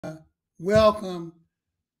welcome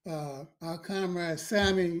our comrade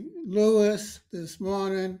Sammy Lewis this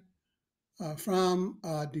morning from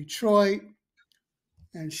Detroit.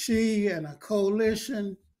 And she and a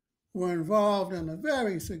coalition were involved in a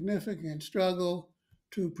very significant struggle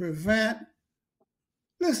to prevent,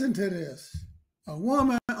 listen to this, a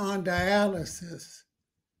woman on dialysis,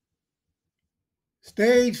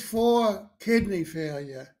 stage 4 kidney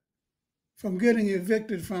failure, from getting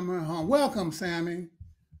evicted from her home. Welcome, Sammy.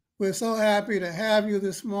 We're so happy to have you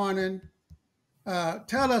this morning.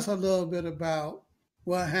 Tell us a little bit about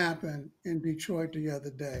what happened in Detroit the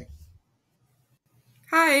other day.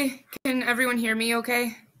 Hi, can everyone hear me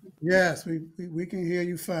okay? Yes, we can hear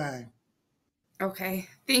you fine. Okay,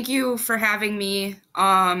 thank you for having me.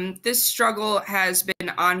 This struggle has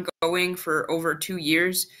been ongoing for over 2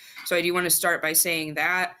 years, so I do want to start by saying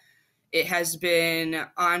that it has been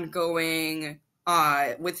ongoing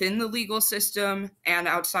within the legal system and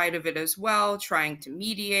outside of it as well, trying to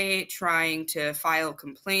mediate, trying to file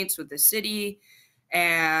complaints with the city,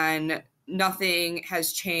 and nothing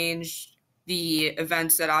has changed the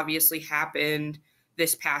events that obviously happened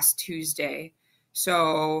this past Tuesday.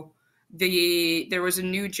 So there was a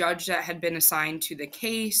new judge that had been assigned to the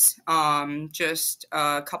case just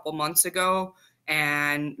a couple months ago,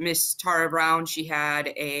 and Miss Tara Brown, she had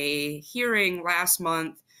a hearing last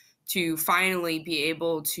month to finally be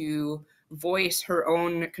able to voice her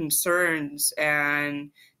own concerns and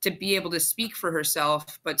to be able to speak for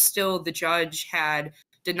herself, but still the judge had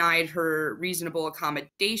denied her reasonable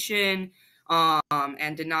accommodation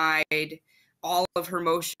and denied all of her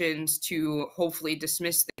motions to hopefully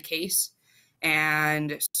dismiss the case.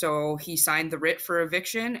 And so he signed the writ for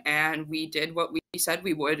eviction, and we did what we said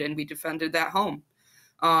we would, and we defended that home.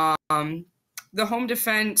 The home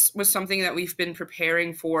defense was something that we've been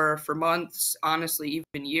preparing for months, honestly,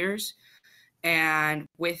 even years. And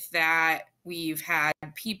with that, we've had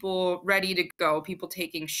people ready to go, people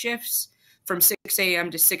taking shifts from 6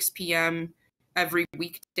 a.m. to 6 p.m. every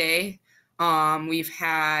weekday. We've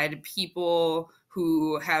had people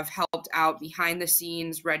who have helped out behind the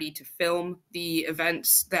scenes, ready to film the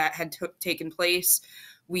events that had taken place.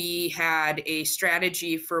 We had a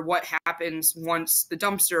strategy for what happens once the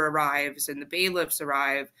dumpster arrives and the bailiffs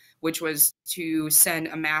arrive, which was to send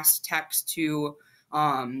a mass text to,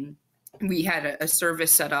 we had a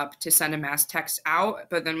service set up to send a mass text out,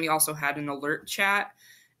 but then we also had an alert chat,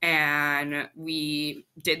 and we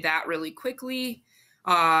did that really quickly.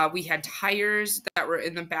 We had tires that were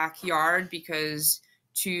in the backyard because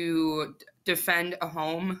to defend a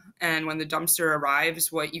home, and when the dumpster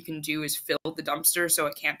arrives, what you can do is fill the dumpster so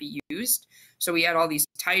it can't be used. So we had all these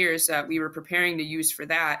tires that we were preparing to use for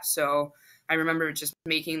that. So I remember just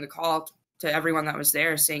making the call to everyone that was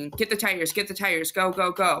there saying, get the tires, go,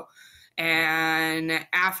 go, go. And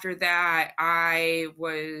after that, I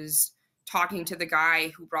was talking to the guy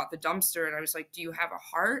who brought the dumpster, and I was like, do you have a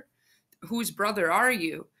heart? Whose brother are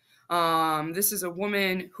you? This is a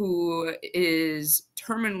woman who is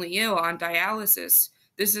terminally ill on dialysis.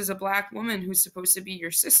 This is a Black woman who's supposed to be your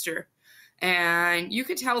sister. And you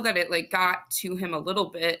could tell that it got to him a little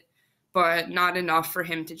bit, but not enough for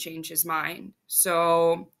him to change his mind.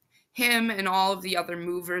 So him and all of the other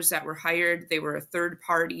movers that were hired, they were a third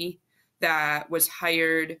party that was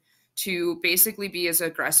hired to basically be as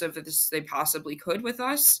aggressive as they possibly could with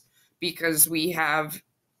us, because we have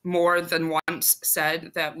more than once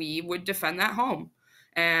said that we would defend that home,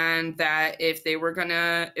 and that if they were going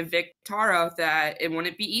to evict Tara, that it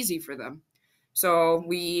wouldn't be easy for them. So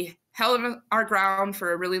we held our ground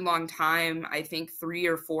for a really long time. I think 3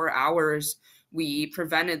 or 4 hours, we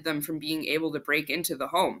prevented them from being able to break into the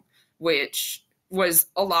home, which was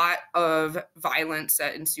a lot of violence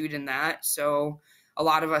that ensued in that. So a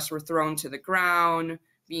lot of us were thrown to the ground,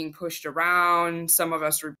 being pushed around. Some of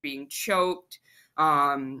us were being choked.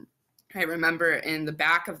 I remember in the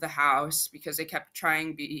back of the house, because they kept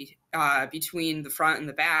trying between the front and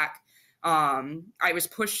the back, I was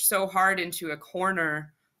pushed so hard into a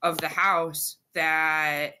corner of the house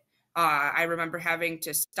that I remember having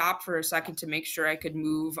to stop for a second to make sure I could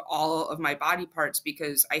move all of my body parts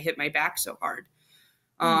because I hit my back so hard.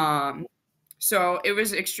 So it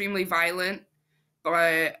was extremely violent,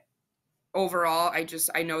 but overall,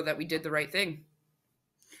 I know that we did the right thing.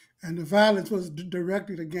 And the violence was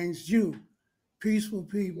directed against you, peaceful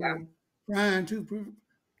people trying to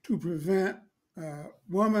prevent a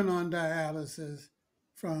woman on dialysis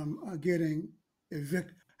from getting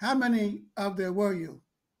evicted. How many of there were you?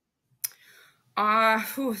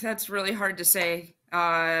 That's really hard to say.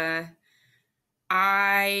 I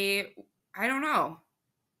don't know.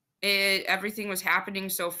 Everything was happening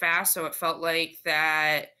so fast, so it felt like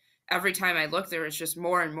that every time I looked, there was just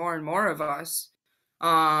more and more and more of us.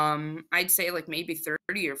 I'd say like maybe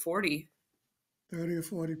 30 or 40. 30 or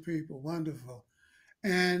 40 people. Wonderful.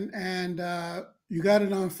 And you got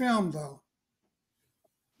it on film though.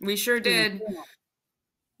 We sure It was did. film.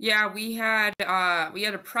 Yeah, we had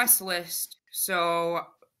a press list. So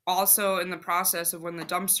also in the process of when the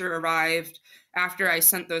dumpster arrived, after I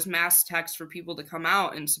sent those mass texts for people to come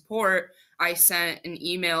out and support, I sent an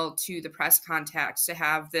email to the press contacts to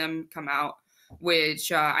have them come out,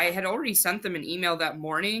 which I had already sent them an email that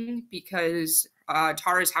morning because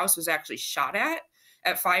Tara's house was actually shot at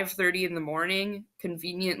 5:30 in the morning,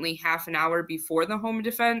 conveniently half an hour before the home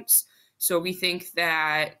defense. So we think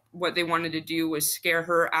that what they wanted to do was scare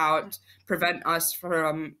her out, prevent us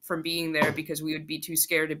from being there because we would be too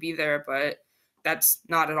scared to be there. But that's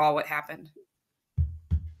not at all what happened.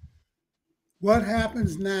 What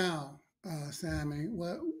happens now, Sammy?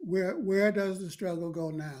 Where does the struggle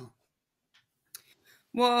go now?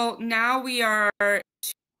 Well, now we are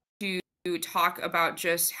to talk about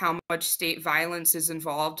just how much state violence is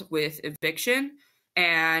involved with eviction,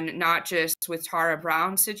 and not just with Tara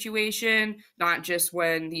Brown's situation, not just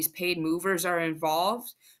when these paid movers are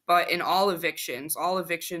involved, but in all evictions. All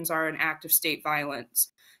evictions are an act of state violence.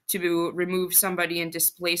 To remove somebody and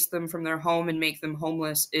displace them from their home and make them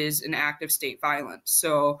homeless is an act of state violence.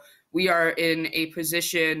 So we are in a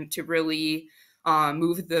position to really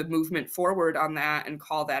move the movement forward on that and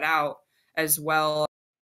call that out, as well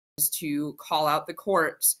to call out the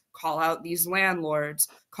courts, call out these landlords,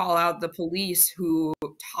 call out the police who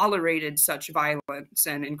tolerated such violence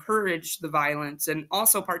and encouraged the violence and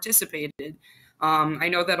also participated. I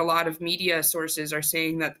know that a lot of media sources are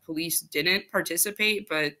saying that the police didn't participate,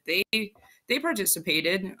 but they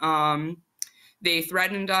participated. They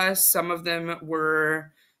threatened us. Some of them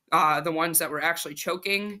were the ones that were actually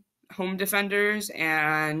choking home defenders,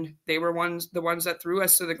 and they were the ones that threw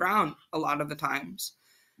us to the ground a lot of the times.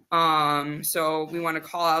 So we want to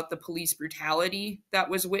call out the police brutality that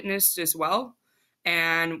was witnessed as well.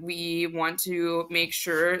 And we want to make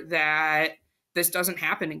sure that this doesn't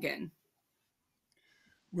happen again.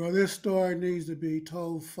 Well, this story needs to be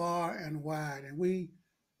told far and wide, and we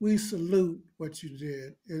salute what you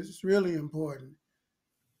did. It's really important.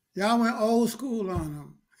 Y'all went old school on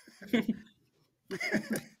them.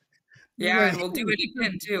 You Yeah, went, and we'll do it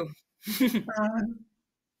again too.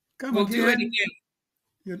 come We'll do it again.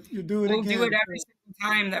 again. You do it We'll do it again. every single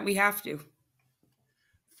time that we have to.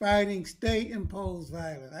 Fighting state imposed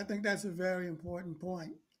violence. I think that's a very important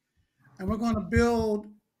point. And we're going to build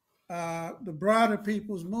the broader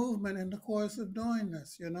people's movement in the course of doing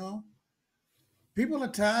this, you know? People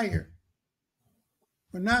are tired.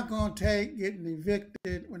 We're not going to take getting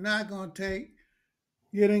evicted. We're not going to take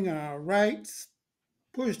getting our rights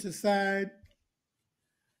pushed aside.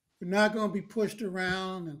 We're not going to be pushed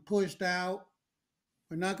around and pushed out.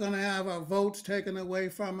 We're not going to have our votes taken away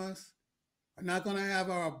from us. We're not going to have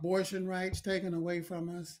our abortion rights taken away from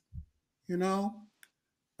us, you know?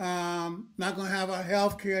 Not going to have our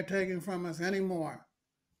health care taken from us anymore.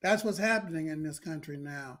 That's what's happening in this country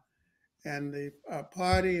now. And the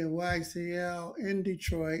party and YCL in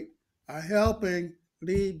Detroit are helping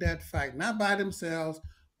lead that fight, not by themselves,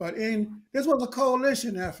 but this was a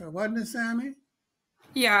coalition effort, wasn't it, Sammy?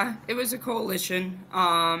 Yeah, it was a coalition.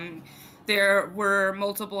 There were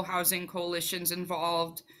multiple housing coalitions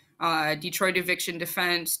involved: Detroit Eviction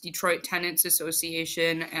Defense, Detroit Tenants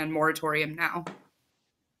Association, and Moratorium Now.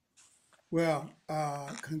 Well,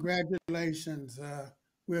 congratulations.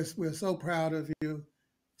 We're so proud of you,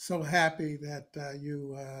 so happy that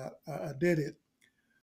you did it.